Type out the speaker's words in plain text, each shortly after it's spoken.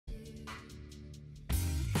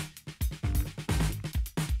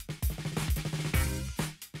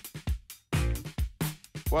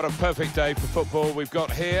What a perfect day for football we've got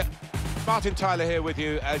here. Martin Tyler here with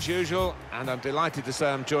you as usual, and I'm delighted to say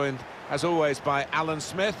I'm joined, as always, by Alan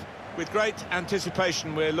Smith. With great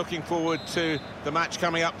anticipation, we're looking forward to the match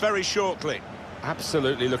coming up very shortly.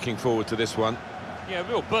 Absolutely looking forward to this one. Yeah,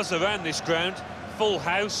 real buzz around this ground. Full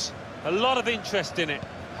house, a lot of interest in it.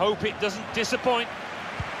 Hope it doesn't disappoint.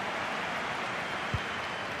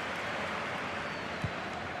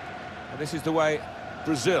 And this is the way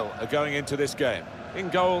Brazil are going into this game. In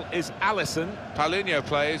goal is Alisson. Paulinho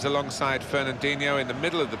plays alongside Fernandinho in the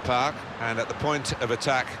middle of the park, and at the point of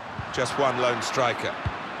attack, just one lone striker.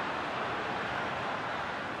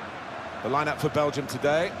 The lineup for Belgium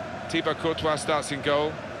today: Thibaut Courtois starts in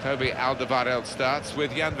goal. Toby Alderweireld starts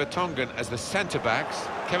with Jan Vertonghen as the centre-backs.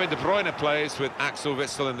 Kevin De Bruyne plays with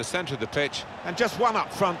Azzaw04 in the centre of the pitch. And just one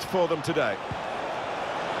up front for them today.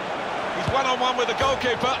 He's one-on-one with the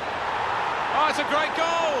goalkeeper. Oh, it's a great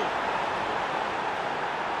goal!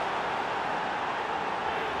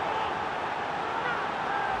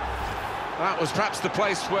 That was perhaps the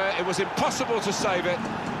place where it was impossible to save it.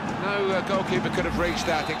 No goalkeeper could have reached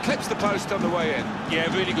that. It clips the post on the way in.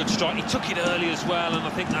 Yeah, really good strike. He took it early as well, and I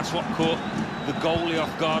think that's what caught the goalie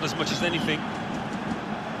off guard as much as anything.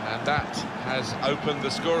 And that has opened the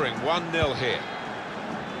scoring. 1-0 here.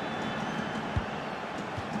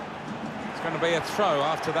 It's going to be a throw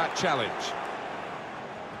after that challenge.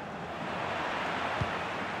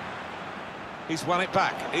 He's won it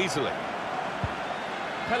back easily.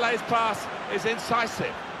 Pele's pass is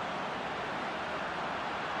incisive.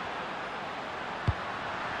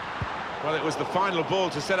 Well, it was the final ball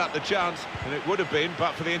to set up the chance, and it would have been,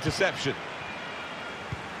 but for the interception.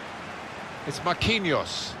 It's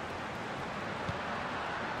Marquinhos.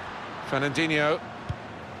 Fernandinho.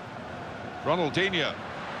 Ronaldinho.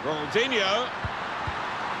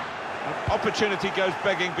 An opportunity goes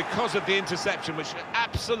begging because of the interception, which is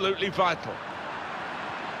absolutely vital.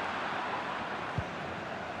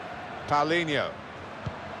 Paulinho.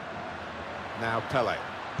 Now Pele.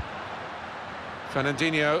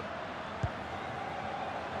 Fernandinho.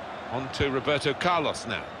 On to Roberto Carlos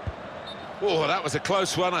now. Oh, that was a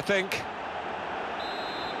close one, I think.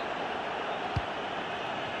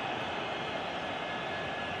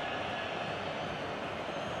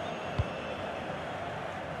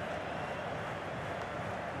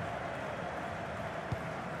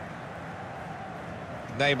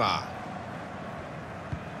 Neymar.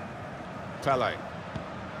 Pele.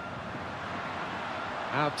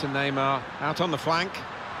 Out to Neymar, out on the flank.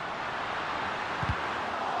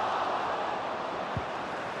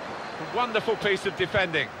 A wonderful piece of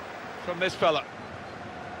defending from this fella.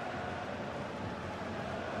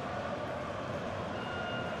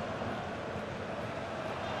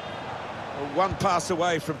 One pass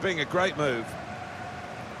away from being a great move.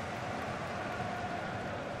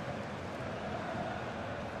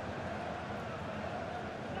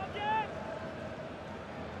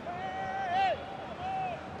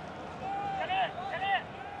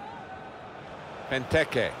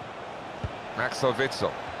 Benteke. Axel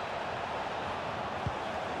Witsel.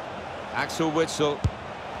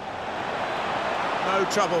 No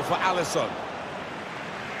trouble for Alisson.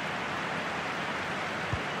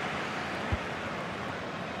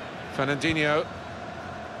 Fernandinho.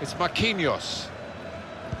 It's Marquinhos.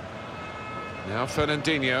 Now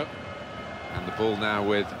Fernandinho. And the ball now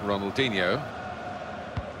with Ronaldinho.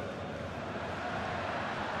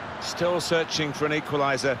 Still searching for an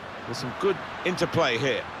equaliser. With some good interplay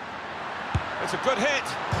here. It's a good hit.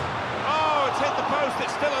 Oh, it's hit the post,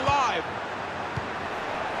 it's still alive.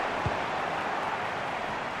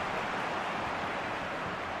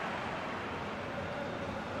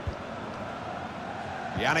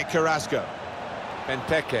 Yannick Carrasco.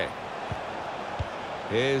 Benteke.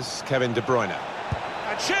 Here's Kevin De Bruyne.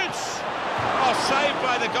 And shoots! Oh, saved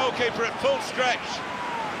by the goalkeeper at full stretch.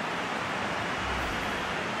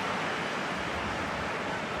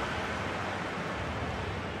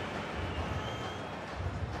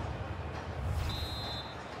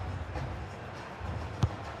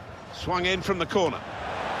 Swung in from the corner.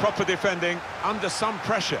 Proper defending, under some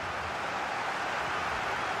pressure.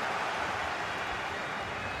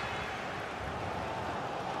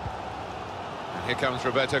 And here comes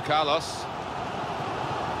Roberto Carlos.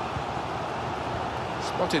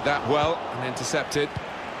 Spotted that well and intercepted.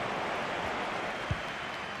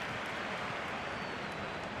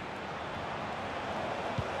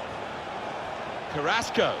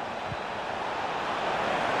 Carrasco.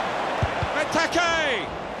 Benteke!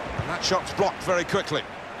 And that shot's blocked very quickly.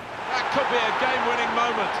 That could be a game-winning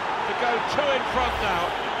moment to go 2 in front now.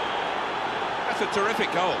 That's a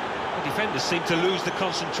terrific goal. The defenders seem to lose the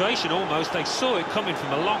concentration almost. They saw it coming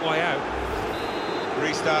from a long way out.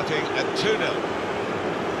 Restarting at 2-0.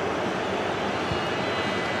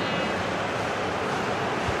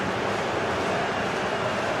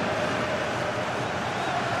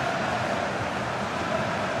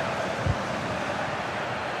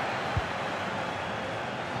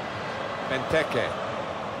 Benteke.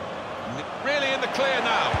 Really in the clear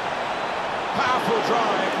now. Powerful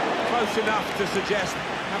drive, close enough to suggest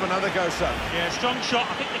have another go, son. Yeah, strong shot.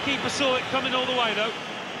 I think the keeper saw it coming all the way, though.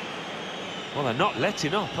 Well, they're not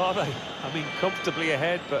letting up, are they? I mean, comfortably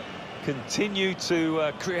ahead, but continue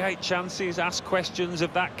to create chances, ask questions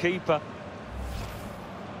of that keeper.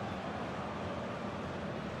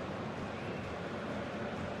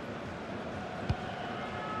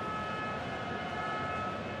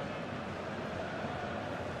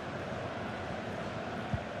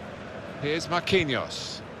 Here's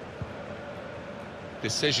Marquinhos.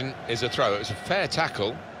 Decision is a throw. It was a fair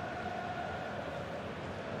tackle.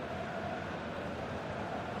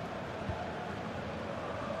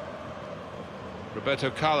 Roberto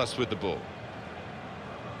Carlos with the ball.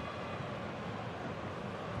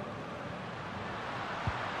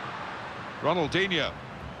 Ronaldinho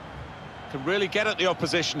can really get at the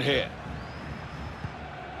opposition here.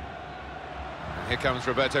 And here comes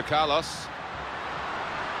Roberto Carlos.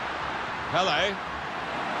 Pele.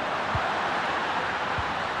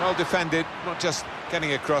 Well defended, not just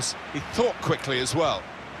getting across, he thought quickly as well.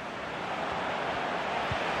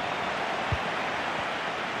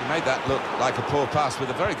 He made that look like a poor pass with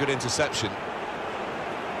a very good interception.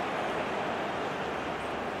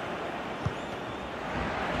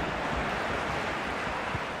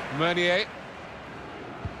 Meunier.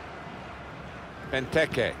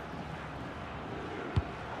 Benteke.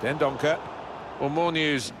 Dendoncker. Well, more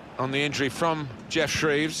news on the injury from Jeff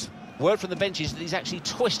Shreves. Word from the bench is that he's actually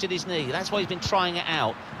twisted his knee. That's why he's been trying it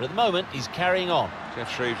out. But at the moment, he's carrying on.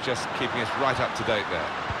 Jeff Shreves just keeping us right up to date there.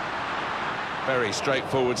 Very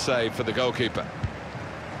straightforward save for the goalkeeper.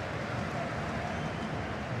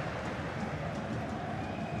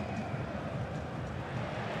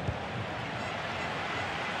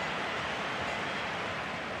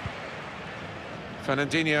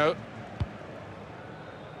 Fernandinho.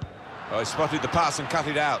 Oh, he spotted the pass and cut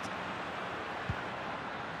it out.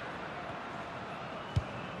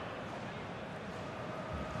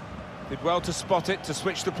 Did well to spot it, to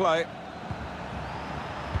switch the play.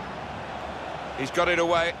 He's got it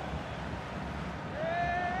away.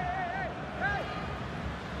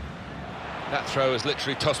 That throw has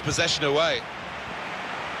literally tossed possession away.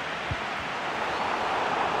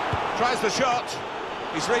 Tries the shot.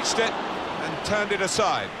 He's reached it and turned it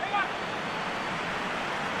aside.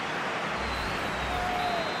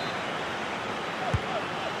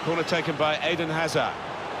 Corner taken by Eden Hazard.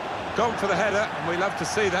 Gone for the header, and we love to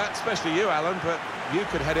see that, especially you, Alan, but you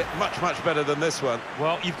could head it much, much better than this one.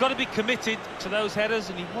 Well, you've got to be committed to those headers,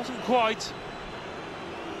 and he wasn't quite.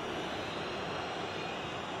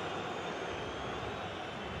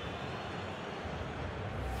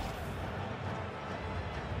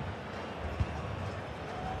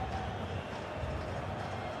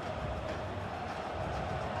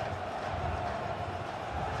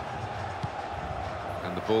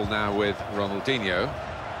 And the ball now with Ronaldinho.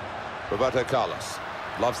 Roberto Carlos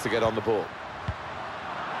loves to get on the ball.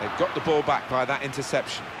 They've got the ball back by that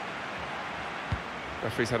interception.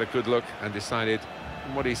 Referee's had a good look and decided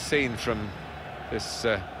from what he's seen from this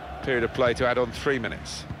period of play to add on 3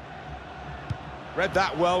 minutes. Read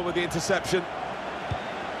that well with the interception.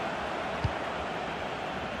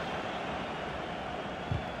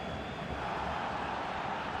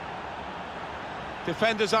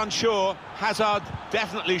 Defenders unsure, Hazard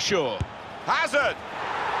definitely sure. Hazard!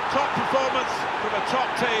 Top performance from a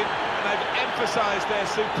top team, and they've emphasised their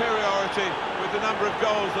superiority with the number of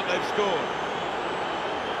goals that they've scored.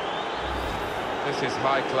 This is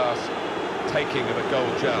high-class taking of a goal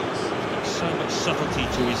chance. He's got so much subtlety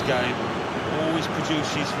to his game. Always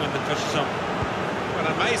produces when the pressure's on.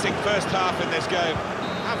 An amazing first half in this game.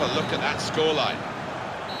 Have a look at that scoreline.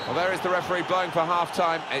 Well, there is the referee blowing for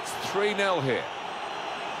half-time. It's 3-0 here.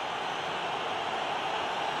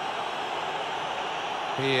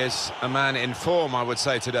 He is a man in form, I would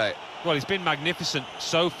say, today. Well, he's been magnificent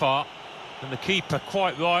so far, and the keeper,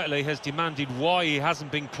 quite rightly, has demanded why he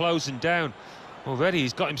hasn't been closing down. Already,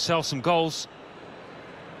 he's got himself some goals.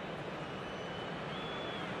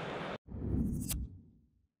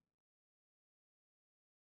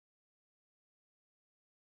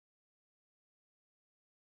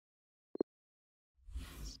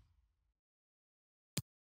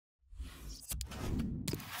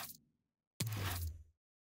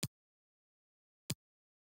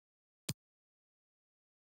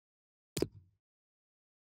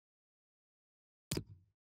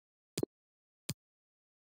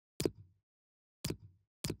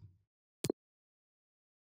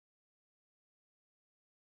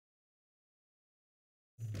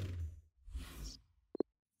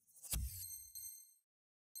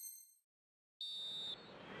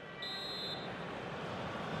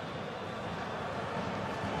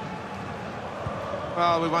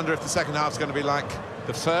 Well, we wonder if the second half's going to be like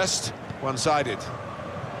the first, one-sided.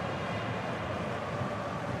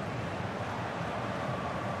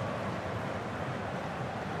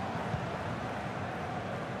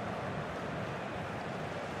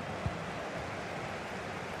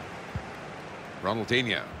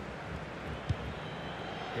 Ronaldinho.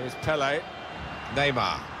 Here's Pele.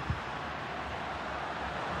 Neymar.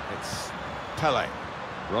 It's Pele.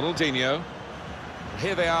 Ronaldinho.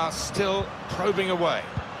 Here they are, still probing away.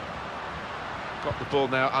 Got the ball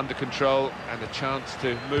now under control and a chance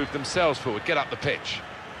to move themselves forward, get up the pitch.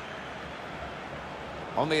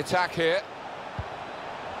 On the attack here.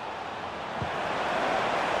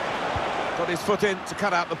 Got his foot in to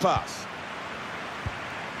cut out the pass.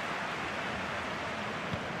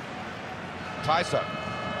 Tyson.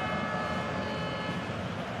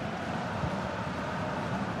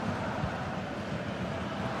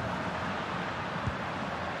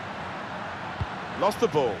 Lost the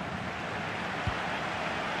ball.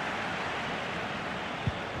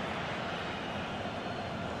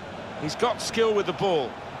 He's got skill with the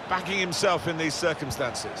ball, backing himself in these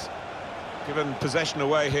circumstances. Given possession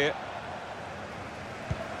away here.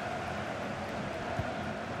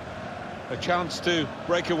 A chance to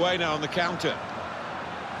break away now on the counter.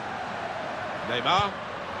 Neymar.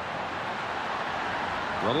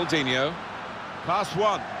 Ronaldinho. Pass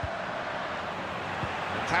one.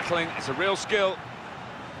 The tackling is a real skill.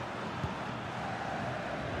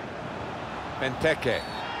 Benteke.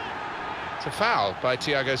 It's a foul by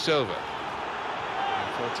Thiago Silva.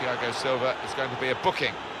 And for Thiago Silva, it's going to be a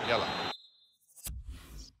booking yellow.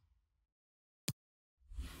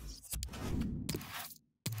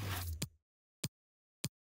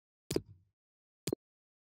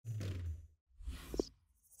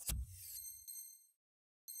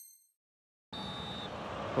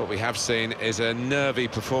 What we have seen is a nervy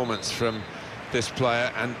performance from this player,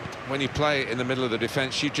 and when you play in the middle of the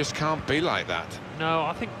defence, you just can't be like that. No,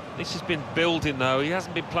 I think this has been building, though. He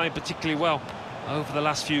hasn't been playing particularly well over the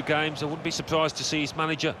last few games. I wouldn't be surprised to see his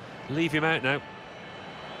manager leave him out now.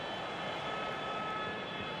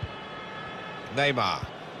 Neymar.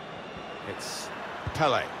 It's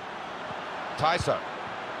Pele. Tyson.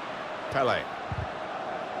 Pele.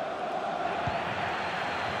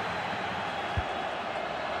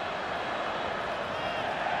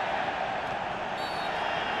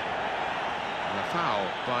 Foul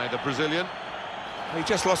by the Brazilian. He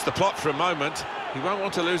just lost the plot for a moment. He won't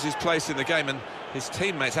want to lose his place in the game, and his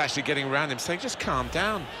teammates actually getting around him saying, just calm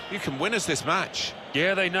down, you can win us this match.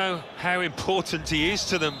 Yeah, they know how important he is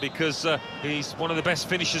to them, because he's one of the best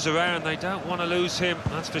finishers around. They don't want to lose him,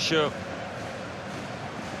 that's for sure.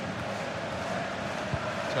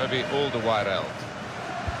 Toby Alderweireld.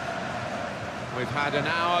 We've had an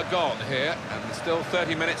hour gone here, and there's still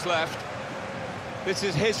 30 minutes left. This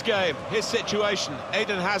is his game, his situation.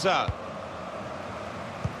 Eden Hazard.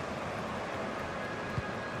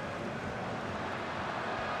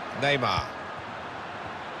 Neymar.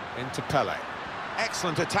 Into Pele.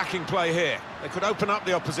 Excellent attacking play here. They could open up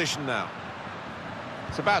the opposition now.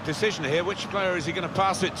 It's about decision here. Which player is he going to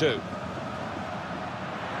pass it to?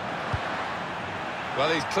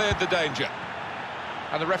 Well, he's cleared the danger.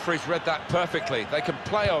 And the referee's read that perfectly. They can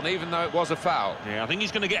play on even though it was a foul. Yeah, I think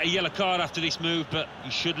he's going to get a yellow card after this move, but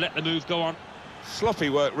he should let the move go on. Sloppy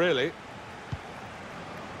work, really.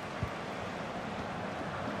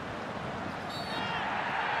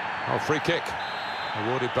 Oh, free kick.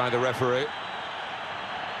 Awarded by the referee.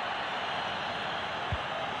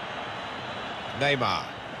 Neymar.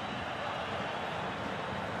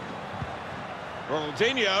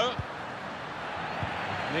 Ronaldinho.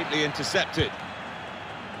 Neatly intercepted.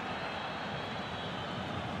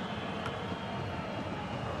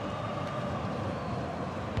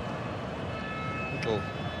 Little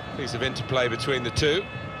piece of interplay between the two.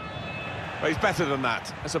 But he's better than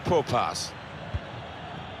that. That's a poor pass.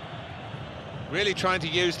 Really trying to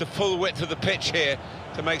use the full width of the pitch here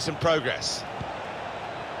to make some progress.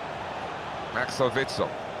 MattWpsycheUK.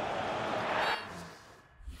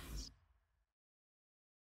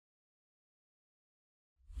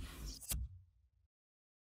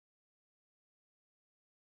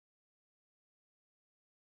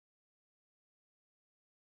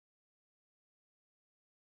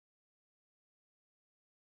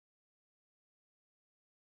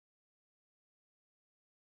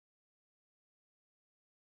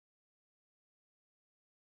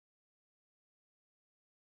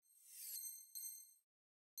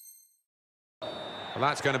 Well,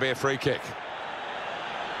 that's going to be a free kick.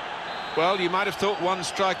 Well, you might have thought one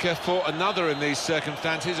striker for another in these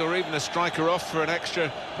circumstances, or even a striker off for an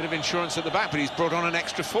extra bit of insurance at the back, but he's brought on an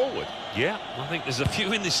extra forward. Yeah, I think there's a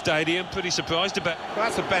few in this stadium pretty surprised about. Well,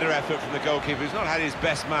 that's a better effort from the goalkeeper. He's not had his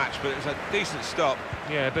best match, but it's a decent stop.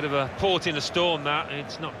 Yeah, a bit of a port in a storm, that.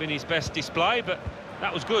 It's not been his best display, but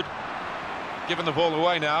that was good. Giving the ball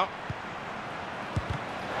away now.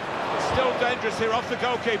 It's still dangerous here off the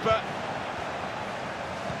goalkeeper.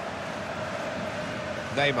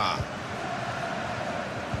 Neymar.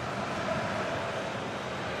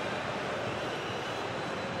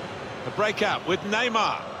 The breakout with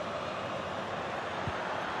Neymar.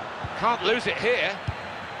 Can't lose it here.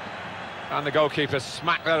 And the goalkeeper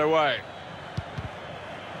smacked that away.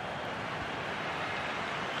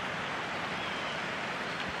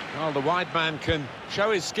 Well, the wide man can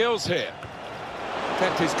show his skills here.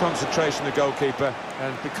 Kept his concentration, the goalkeeper,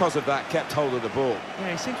 and because of that, kept hold of the ball.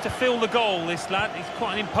 Yeah, he seems to feel the goal, this lad. He's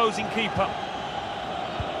quite an imposing keeper.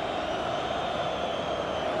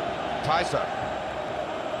 Tyson.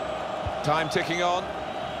 Time ticking on.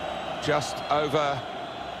 Just over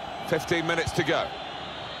 15 minutes to go.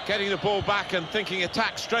 Getting the ball back and thinking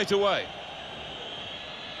attack straight away.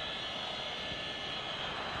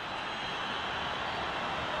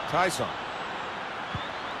 Tyson.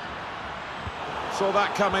 Saw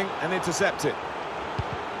that coming and intercepted.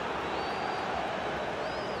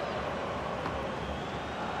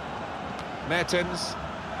 Mertens.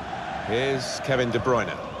 Here's Kevin De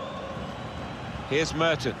Bruyne. Here's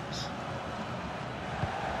Mertens.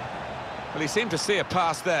 Well, he seemed to see a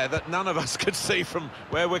pass there that none of us could see from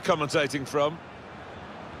where we're commentating from.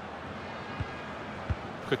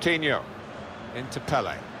 Coutinho into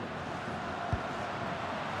Pele.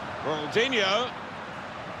 Ronaldinho.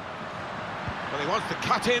 Well, he wants to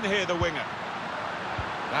cut in here, the winger.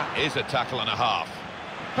 That is a tackle and a half.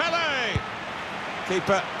 Pele!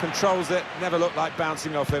 Keeper controls it, never looked like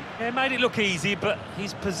bouncing off him. Yeah, it made it look easy, but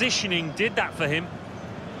his positioning did that for him.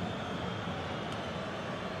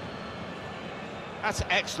 That's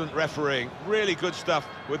excellent refereeing. Really good stuff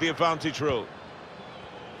with the advantage rule.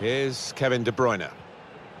 Here's Kevin De Bruyne.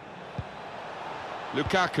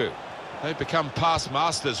 Lukaku. They've become pass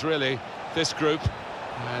masters, really, this group.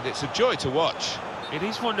 And it's a joy to watch. It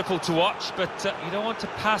is wonderful to watch, but you don't want to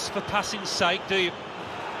pass for passing's sake, do you?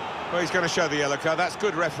 Well, he's going to show the yellow card. That's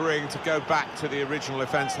good refereeing to go back to the original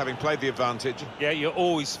offence, having played the advantage. Yeah, you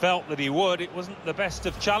always felt that he would. It wasn't the best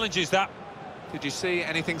of challenges, that. Did you see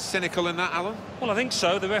anything cynical in that, Alan? Well, I think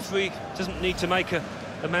so. The referee doesn't need to make a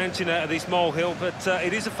mountain out of this molehill, but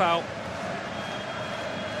it is a foul.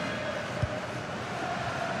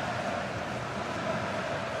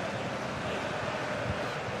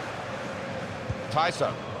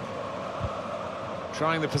 Tyson.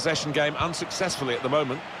 Trying the possession game unsuccessfully at the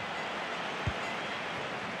moment.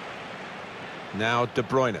 Now De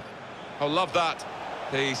Bruyne. Oh, love that.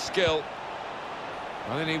 The skill.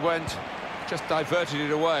 And then he went, just diverted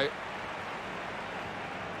it away.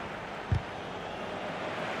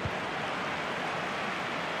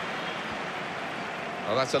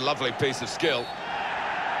 Oh, that's a lovely piece of skill.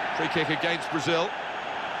 Free kick against Brazil.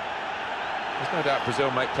 There's no doubt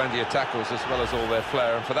Brazil make plenty of tackles as well as all their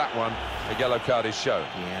flair, and for that one, a yellow card is shown.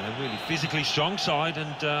 Yeah, they're really physically strong side,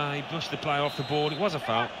 and he brushed the player off the board. It was a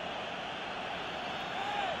foul.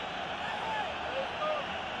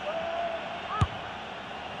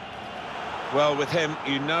 Well, with him,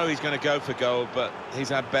 you know he's going to go for goal, but he's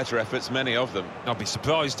had better efforts, many of them. I'll be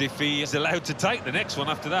surprised if he is allowed to take the next one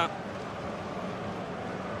after that.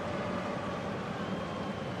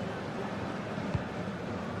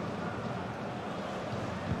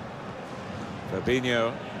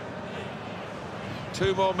 Fabinho.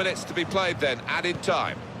 2 more minutes to be played then, added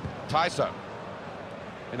time. Tyson.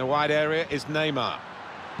 In a wide area is Neymar.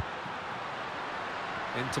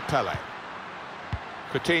 Into Pele.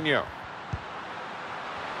 Coutinho.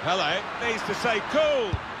 Pele needs to say cool.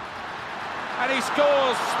 And he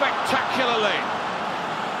scores spectacularly.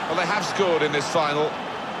 Well, they have scored in this final,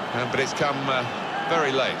 but it's come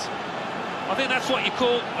very late. I think that's what you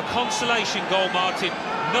call a consolation goal, Martin.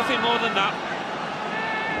 Nothing more than that.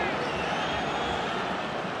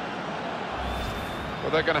 Well,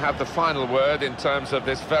 they're going to have the final word in terms of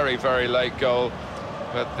this very, very late goal.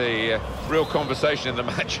 But the real conversation in the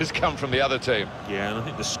match has come from the other team. Yeah, and I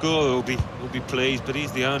think the scorer will be pleased, but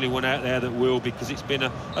he's the only one out there that will, because it's been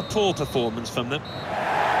a poor performance from them.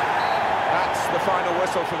 That's the final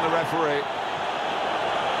whistle from the referee.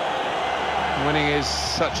 Winning is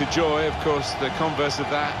such a joy. Of course, the converse of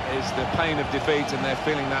that is the pain of defeat, and they're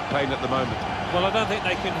feeling that pain at the moment. Well, I don't think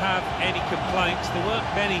they can have any complaints. There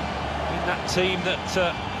weren't many in that team that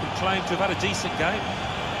could claim to have had a decent game.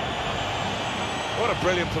 What a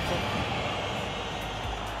brilliant performance.